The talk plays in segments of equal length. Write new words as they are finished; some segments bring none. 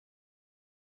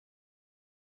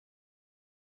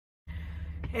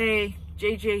Hey,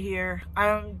 JJ here.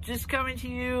 I'm just coming to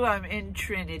you. I'm in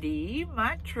Trinity,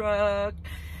 my truck.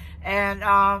 And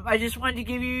I just wanted to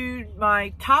give you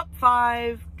my top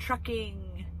 5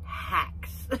 trucking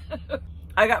hacks.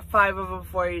 I got 5 of them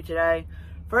for you today.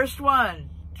 First one,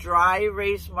 dry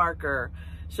erase marker.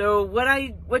 So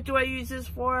what do I use this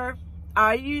for?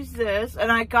 I use this,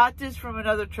 and I got this from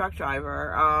another truck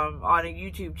driver on a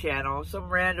YouTube channel. Some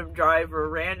random driver,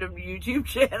 random YouTube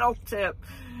channel tip.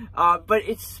 But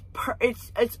it's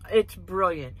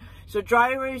brilliant. So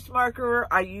dry erase marker,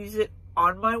 I use it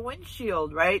on my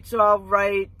windshield, right? So I'll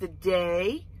write the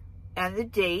day and the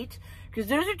date, because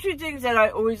those are 2 things that I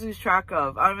always lose track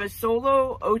of. I'm a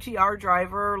solo OTR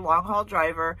driver, long haul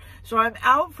driver, so I'm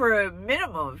out for a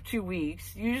minimum of 2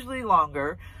 weeks, usually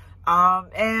longer.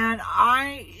 And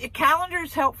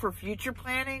calendars help for future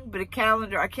planning, but I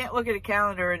can't look at a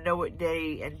calendar and know what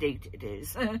day and date it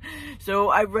is. So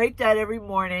I write that every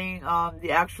morning,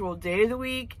 the actual day of the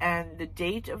week and the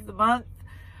date of the month,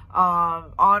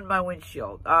 on my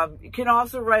windshield. You can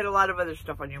also write a lot of other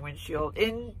stuff on your windshield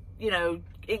in,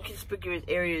 inconspicuous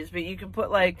areas, but you can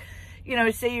put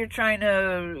say you're trying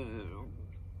to,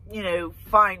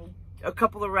 find a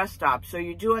couple of rest stops. So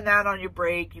you're doing that on your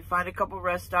break. You find a couple of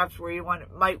rest stops where you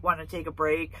might want to take a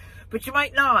break, but you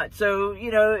might not. So,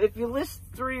 if you list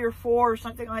 3 or 4 or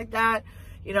something like that,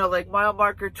 like mile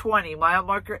marker 20, mile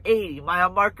marker 80, mile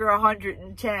marker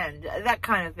 110, that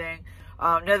kind of thing.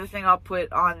 Another thing I'll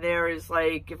put on there is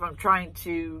if I'm trying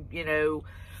to,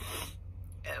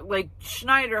 like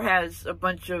Schneider has a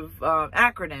bunch of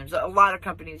acronyms. A lot of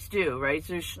companies do, right?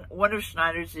 So one of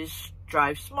Schneider's is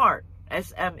Drive Smart.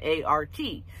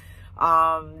 S-M-A-R-T.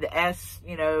 The S,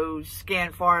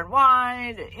 scan far and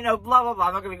wide, blah, blah, blah.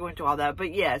 I'm not going to go into all that.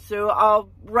 But yeah, so I'll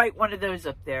write one of those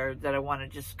up there that I want to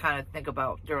just kind of think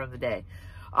about during the day.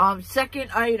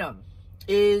 Second item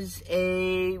is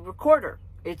a recorder.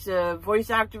 It's a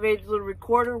voice-activated little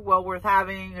recorder, well worth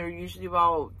having. They're usually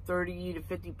about 30 to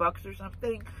 50 bucks or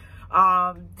something.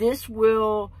 This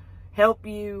will help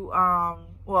you,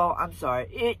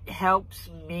 it helps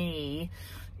me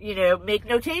make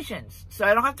notations. So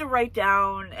I don't have to write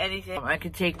down anything. I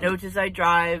can take notes as I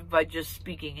drive by just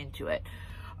speaking into it.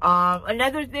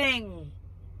 Another thing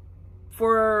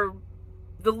for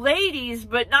the ladies,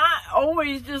 but not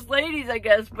always just ladies, I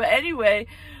guess. But anyway,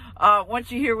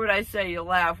 once you hear what I say, you'll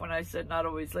laugh when I said not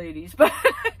always ladies. But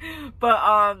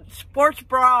sports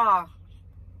bra.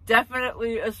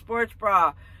 Definitely a sports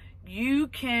bra. You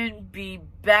can be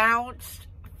bounced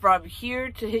from here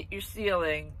to hit your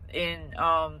ceiling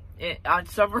on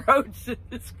some roads in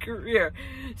this career.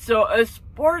 So a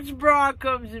sports bra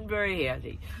comes in very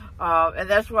handy. And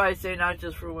that's why I say not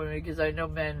just for women, because I know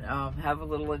men have a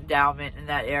little endowment in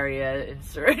that area in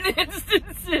certain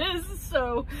instances.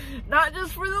 So not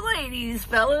just for the ladies,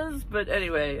 fellas. But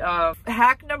anyway,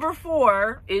 hack number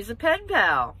 4 is a pen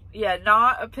pal. Yeah,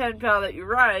 not a pen pal that you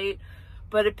write,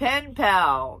 but a pen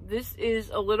pal. This is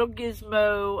a little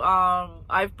gizmo.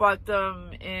 I've bought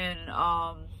them in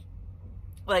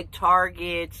like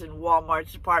Targets and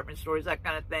Walmart's, department stores, that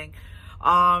kind of thing.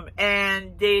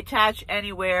 And they attach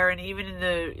anywhere, and even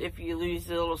if you lose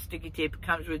the little sticky tape it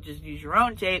comes with, just use your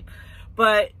own tape.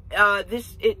 But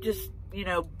it just,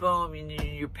 boom,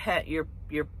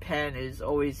 your pen is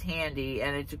always handy,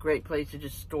 and it's a great place to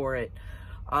just store it.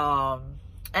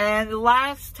 And the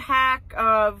last hack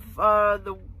of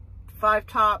the 5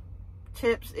 top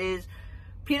tips is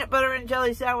peanut butter and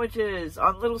jelly sandwiches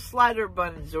on little slider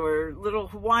buns or little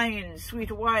sweet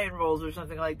Hawaiian rolls or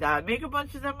something like that. Make a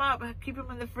bunch of them up, keep them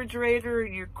in the refrigerator,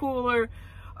 in your cooler.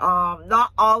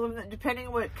 Not all of them, depending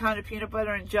on what kind of peanut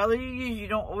butter and jelly you use, you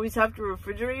don't always have to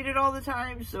refrigerate it all the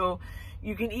time. So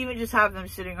you can even just have them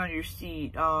sitting on your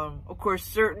seat. Of course,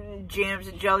 certain jams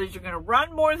and jellies are going to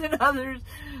run more than others.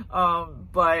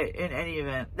 But in any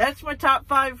event, that's my top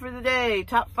 5 for the day.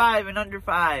 Top 5 and under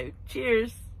 5.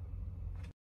 Cheers.